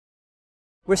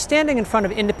We're standing in front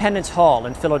of Independence Hall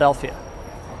in Philadelphia.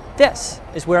 This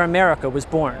is where America was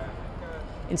born.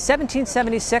 In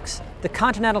 1776, the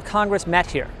Continental Congress met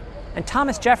here, and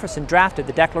Thomas Jefferson drafted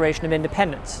the Declaration of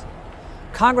Independence.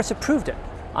 Congress approved it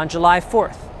on July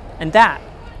 4th, and that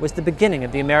was the beginning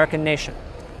of the American nation.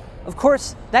 Of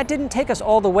course, that didn't take us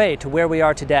all the way to where we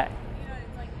are today.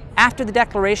 After the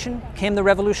Declaration came the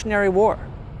Revolutionary War,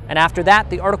 and after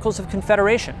that, the Articles of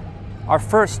Confederation, our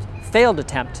first failed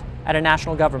attempt at a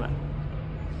national government.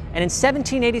 And in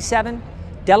 1787,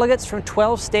 delegates from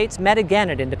 12 states met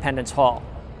again at Independence Hall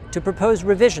to propose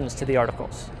revisions to the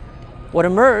Articles. What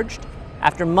emerged,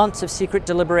 after months of secret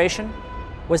deliberation,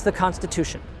 was the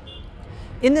Constitution.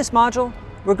 In this module,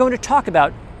 we're going to talk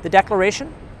about the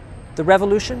Declaration, the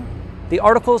Revolution, the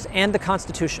Articles, and the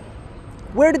Constitution.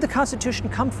 Where did the Constitution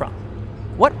come from?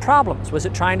 What problems was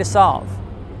it trying to solve?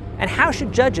 And how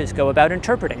should judges go about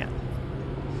interpreting it?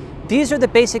 These are the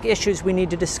basic issues we need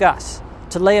to discuss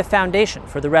to lay a foundation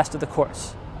for the rest of the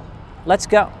course. Let's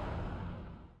go.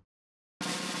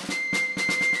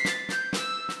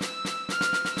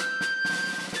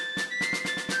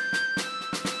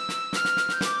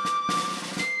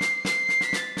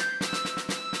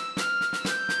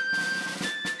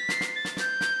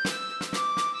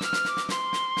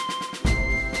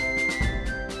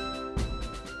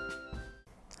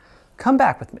 Come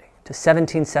back with me to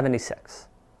 1776.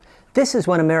 This is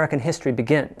when American history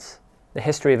begins, the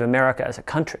history of America as a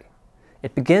country.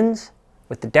 It begins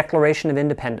with the Declaration of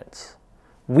Independence.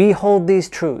 We hold these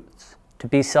truths to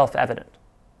be self-evident.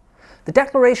 The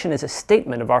Declaration is a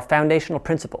statement of our foundational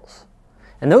principles,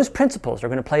 and those principles are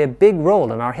going to play a big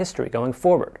role in our history going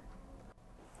forward.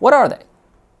 What are they?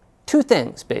 Two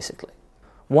things, basically.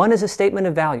 One is a statement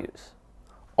of values.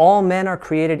 All men are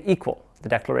created equal, the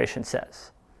Declaration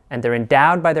says, and they're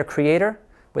endowed by their Creator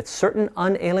with certain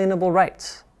unalienable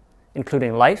rights,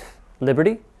 including life,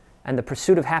 liberty, and the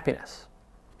pursuit of happiness.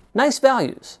 Nice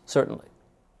values, certainly.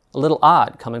 A little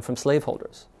odd coming from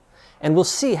slaveholders. And we'll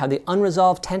see how the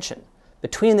unresolved tension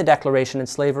between the Declaration and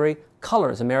slavery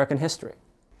colors American history.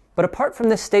 But apart from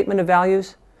this statement of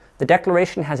values, the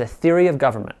Declaration has a theory of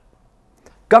government.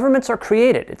 Governments are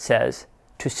created, it says,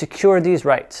 to secure these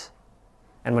rights.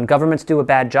 And when governments do a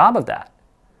bad job of that,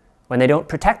 when they don't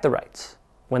protect the rights,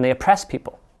 when they oppress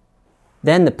people,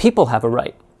 then the people have a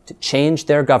right to change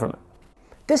their government.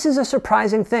 This is a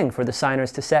surprising thing for the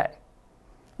signers to say.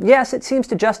 Yes, it seems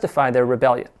to justify their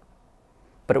rebellion,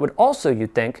 but it would also,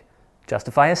 you'd think,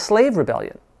 justify a slave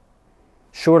rebellion.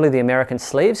 Surely the American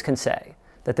slaves can say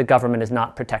that the government is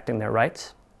not protecting their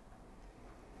rights.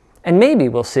 And maybe,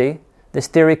 we'll see, this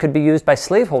theory could be used by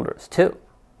slaveholders too.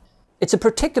 It's a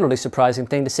particularly surprising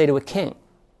thing to say to a king,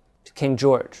 to King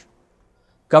George.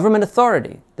 Government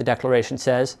authority, the Declaration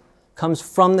says, comes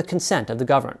from the consent of the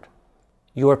governed.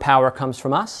 Your power comes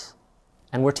from us,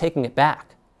 and we're taking it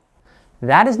back.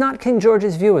 That is not King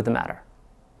George's view of the matter.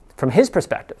 From his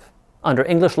perspective, under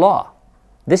English law,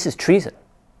 this is treason.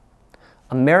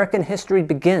 American history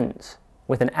begins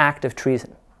with an act of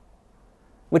treason,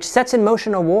 which sets in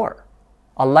motion a war,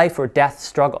 a life or death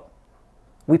struggle.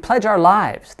 We pledge our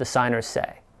lives, the signers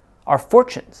say, our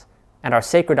fortunes, and our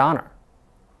sacred honor.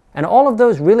 And all of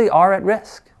those really are at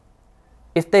risk.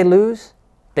 If they lose,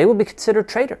 they will be considered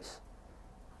traitors.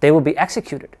 They will be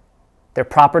executed. Their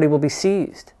property will be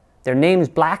seized. Their names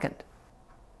blackened.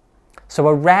 So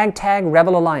a ragtag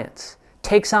rebel alliance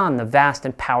takes on the vast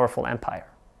and powerful empire.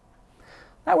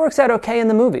 That works out okay in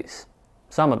the movies,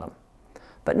 some of them,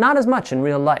 but not as much in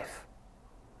real life.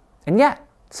 And yet,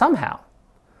 somehow,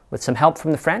 with some help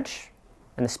from the French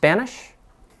and the Spanish,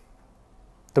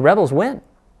 the rebels win.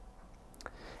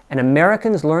 And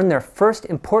Americans learn their first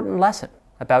important lesson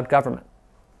about government.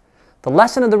 The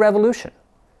lesson of the Revolution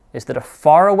is that a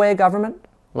faraway government,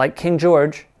 like King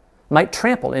George, might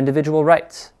trample individual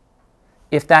rights.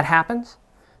 If that happens,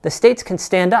 the states can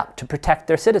stand up to protect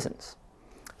their citizens.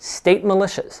 State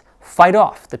militias fight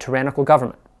off the tyrannical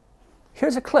government.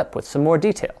 Here's a clip with some more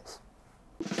details.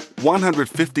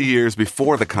 150 years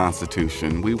before the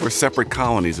Constitution, we were separate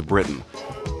colonies of Britain.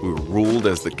 We were ruled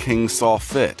as the king saw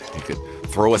fit. He could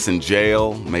throw us in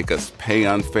jail, make us pay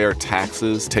unfair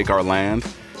taxes, take our land.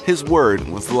 His word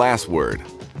was the last word.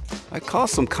 That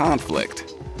caused some conflict.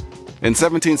 In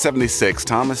 1776,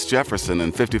 Thomas Jefferson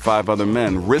and 55 other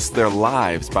men risked their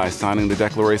lives by signing the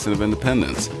Declaration of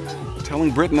Independence,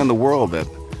 telling Britain and the world that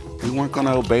we weren't going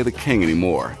to obey the king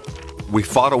anymore. We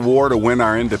fought a war to win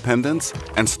our independence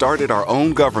and started our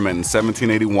own government in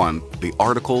 1781, the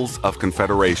Articles of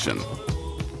Confederation.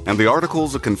 And the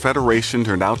Articles of Confederation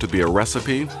turned out to be a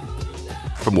recipe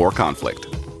for more conflict.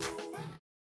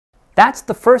 That's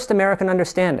the first American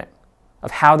understanding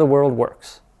of how the world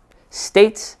works.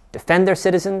 States defend their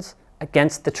citizens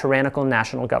against the tyrannical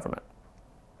national government.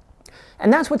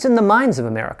 And that's what's in the minds of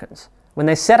Americans when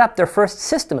they set up their first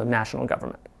system of national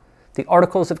government, the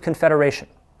Articles of Confederation.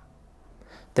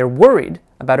 They're worried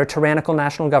about a tyrannical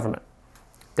national government.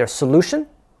 Their solution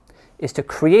is to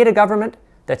create a government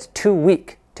that's too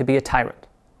weak to be a tyrant.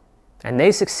 And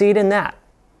they succeed in that.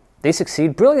 They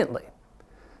succeed brilliantly.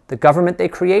 The government they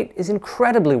create is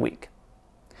incredibly weak.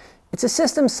 It's a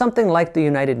system something like the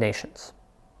United Nations.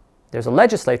 There's a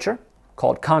legislature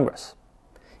called Congress.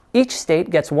 Each state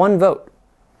gets one vote,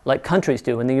 like countries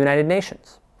do in the United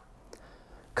Nations.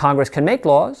 Congress can make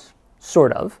laws,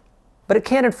 sort of, but it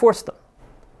can't enforce them.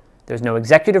 There's no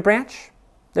executive branch,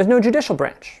 there's no judicial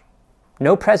branch,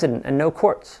 no president and no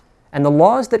courts. And the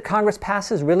laws that Congress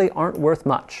passes really aren't worth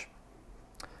much.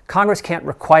 Congress can't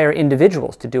require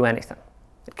individuals to do anything.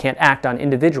 It can't act on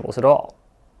individuals at all.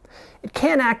 It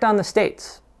can act on the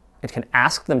states. It can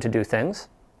ask them to do things,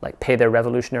 like pay their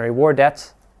Revolutionary War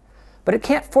debts, but it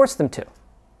can't force them to.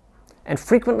 And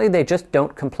frequently they just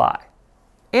don't comply.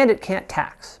 And it can't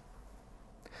tax.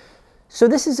 So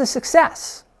this is a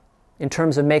success in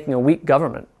terms of making a weak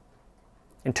government.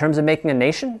 In terms of making a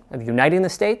nation, of uniting the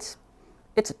states,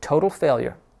 it's a total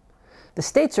failure. The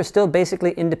states are still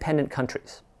basically independent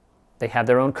countries. They have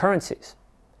their own currencies.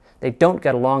 They don't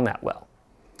get along that well.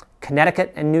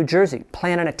 Connecticut and New Jersey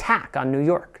plan an attack on New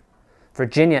York.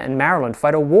 Virginia and Maryland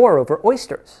fight a war over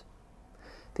oysters.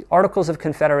 The Articles of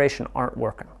Confederation aren't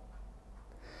working.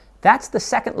 That's the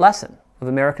second lesson of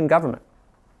American government.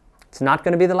 It's not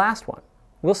going to be the last one.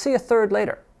 We'll see a third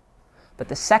later. But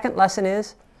the second lesson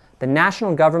is the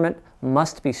national government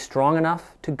must be strong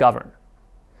enough to govern.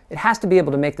 It has to be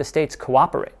able to make the states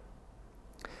cooperate.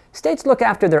 States look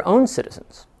after their own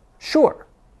citizens. Sure,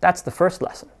 that's the first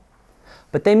lesson.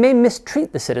 But they may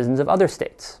mistreat the citizens of other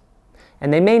states,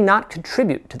 and they may not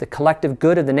contribute to the collective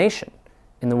good of the nation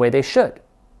in the way they should.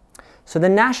 So the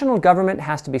national government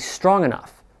has to be strong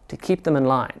enough to keep them in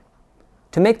line,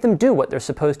 to make them do what they're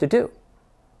supposed to do.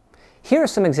 Here are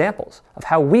some examples of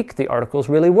how weak the Articles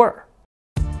really were.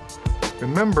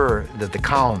 Remember that the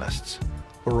colonists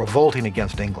were revolting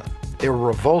against England. They were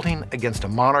revolting against a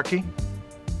monarchy,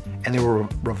 and they were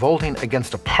revolting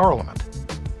against a parliament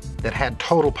that had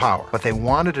total power. What they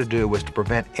wanted to do was to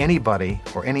prevent anybody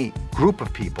or any group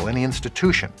of people, any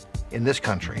institution in this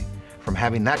country from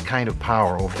having that kind of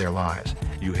power over their lives.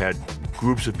 You had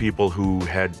groups of people who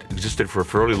had existed for a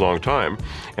fairly long time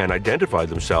and identified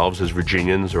themselves as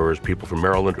Virginians or as people from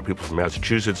Maryland or people from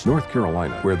Massachusetts. North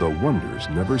Carolina, where the wonders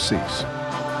never cease.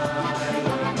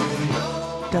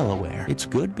 Delaware, it's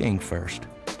good being first.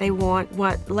 They want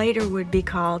what later would be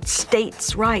called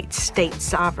states' rights, state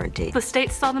sovereignty. The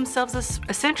states saw themselves as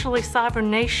essentially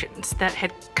sovereign nations that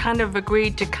had kind of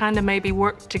agreed to kind of maybe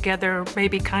work together,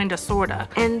 maybe kind of, sort of.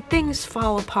 And things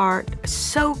fall apart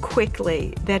so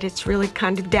quickly that it's really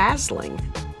kind of dazzling.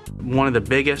 One of the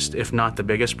biggest, if not the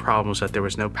biggest, problems that there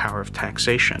was no power of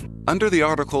taxation. Under the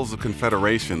Articles of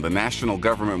Confederation, the national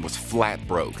government was flat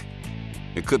broke.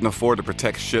 It couldn't afford to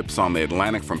protect ships on the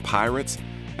Atlantic from pirates,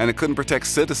 and it couldn't protect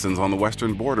citizens on the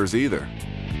western borders either.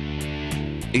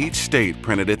 Each state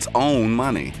printed its own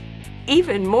money.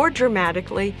 Even more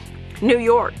dramatically, New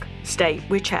York State,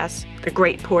 which has the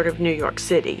great port of New York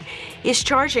City, is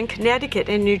charging Connecticut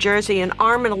and New Jersey an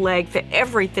arm and a leg for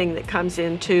everything that comes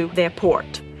into their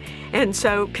port. And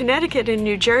so Connecticut and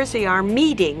New Jersey are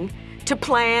meeting to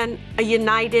plan a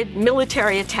united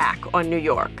military attack on New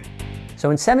York. So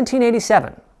in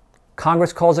 1787,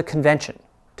 Congress calls a convention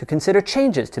to consider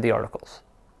changes to the Articles.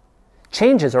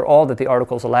 Changes are all that the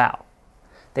Articles allow.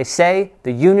 They say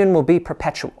the Union will be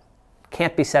perpetual,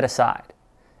 can't be set aside,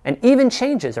 and even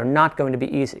changes are not going to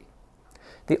be easy.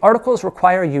 The Articles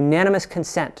require unanimous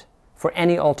consent for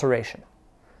any alteration.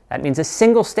 That means a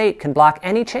single state can block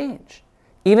any change,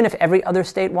 even if every other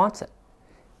state wants it,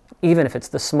 even if it's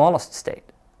the smallest state.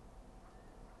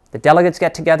 The delegates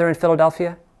get together in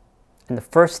Philadelphia, and the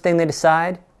first thing they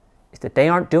decide is that they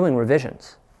aren't doing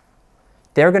revisions.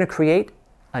 They're going to create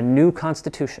a new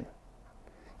constitution.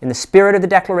 In the spirit of the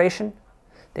Declaration,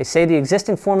 they say the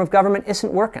existing form of government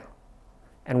isn't working,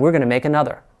 and we're going to make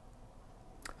another.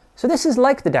 So this is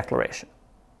like the Declaration.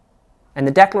 And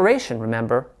the Declaration,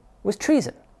 remember, was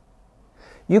treason.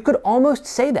 You could almost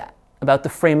say that about the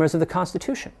framers of the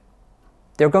Constitution.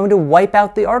 They're going to wipe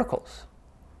out the Articles.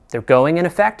 They're going, in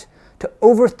effect, to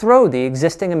overthrow the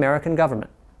existing American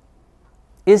government.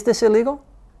 Is this illegal?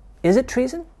 Is it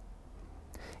treason?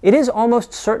 It is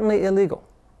almost certainly illegal.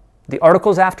 The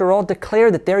Articles, after all,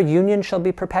 declare that their union shall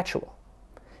be perpetual.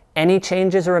 Any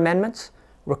changes or amendments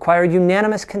require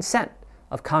unanimous consent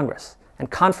of Congress, and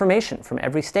confirmation from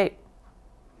every state.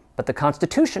 But the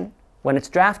Constitution, when it's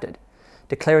drafted,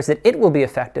 declares that it will be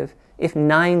effective if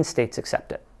 9 states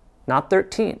accept it, not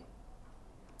 13.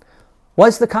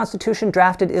 Was the Constitution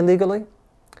drafted illegally?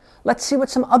 Let's see what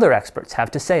some other experts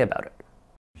have to say about it.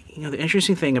 You know, the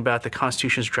interesting thing about the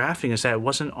Constitution's drafting is that it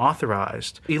wasn't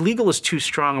authorized. Illegal is too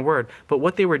strong a word, but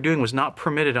what they were doing was not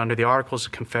permitted under the Articles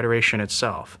of Confederation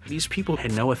itself. These people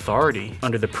had no authority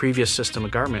under the previous system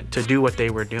of government to do what they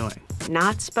were doing.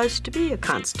 Not supposed to be a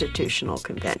constitutional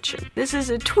convention. This is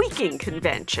a tweaking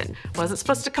convention. Wasn't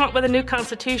supposed to come up with a new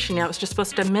constitution, it was just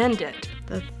supposed to amend it.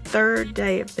 The third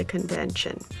day of the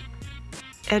convention,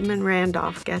 Edmund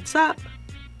Randolph gets up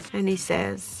and he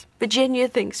says, Virginia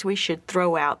thinks we should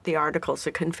throw out the Articles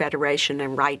of Confederation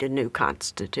and write a new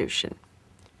constitution.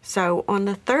 So on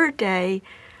the third day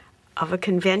of a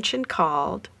convention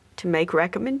called to make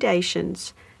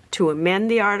recommendations to amend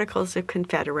the Articles of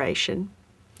Confederation,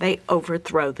 they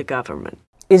overthrow the government.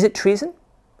 Is it treason?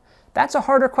 That's a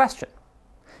harder question.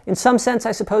 In some sense,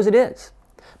 I suppose it is.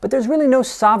 But there's really no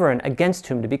sovereign against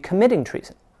whom to be committing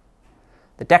treason.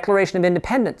 The Declaration of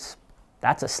Independence,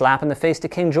 that's a slap in the face to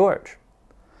King George.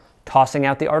 Tossing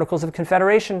out the Articles of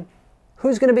Confederation,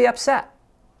 who's going to be upset?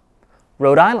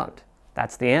 Rhode Island,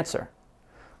 that's the answer.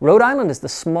 Rhode Island is the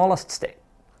smallest state,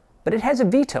 but it has a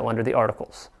veto under the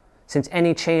Articles, since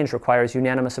any change requires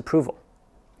unanimous approval.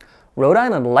 Rhode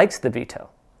Island likes the veto.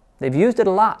 They've used it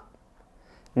a lot.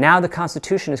 Now the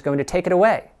Constitution is going to take it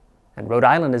away, and Rhode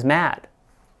Island is mad.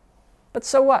 But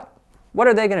so what? What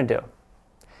are they going to do?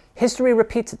 History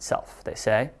repeats itself, they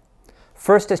say.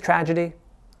 First as tragedy,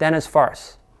 then as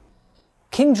farce.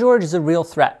 King George is a real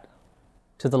threat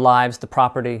to the lives, the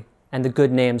property, and the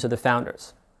good names of the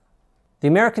founders. The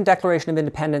American Declaration of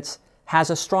Independence has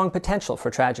a strong potential for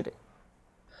tragedy.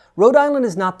 Rhode Island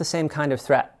is not the same kind of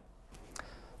threat.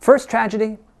 First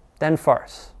tragedy, then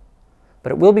farce.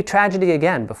 But it will be tragedy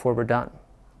again before we're done.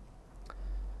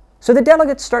 So the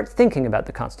delegates start thinking about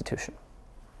the Constitution.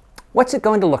 What's it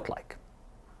going to look like?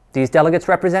 These delegates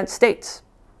represent states,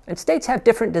 and states have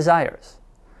different desires.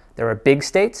 There are big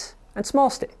states and small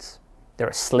states. There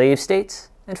are slave states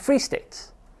and free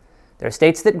states. There are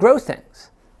states that grow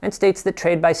things and states that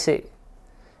trade by sea.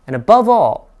 And above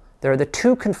all, there are the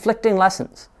 2 conflicting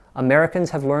lessons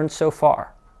Americans have learned so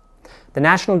far. The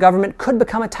national government could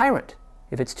become a tyrant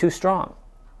if it's too strong,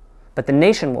 but the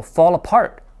nation will fall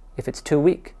apart if it's too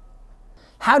weak.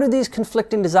 How do these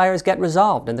conflicting desires get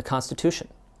resolved in the Constitution?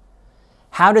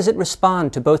 How does it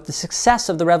respond to both the success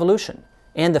of the Revolution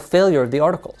and the failure of the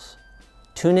Articles?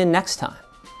 Tune in next time.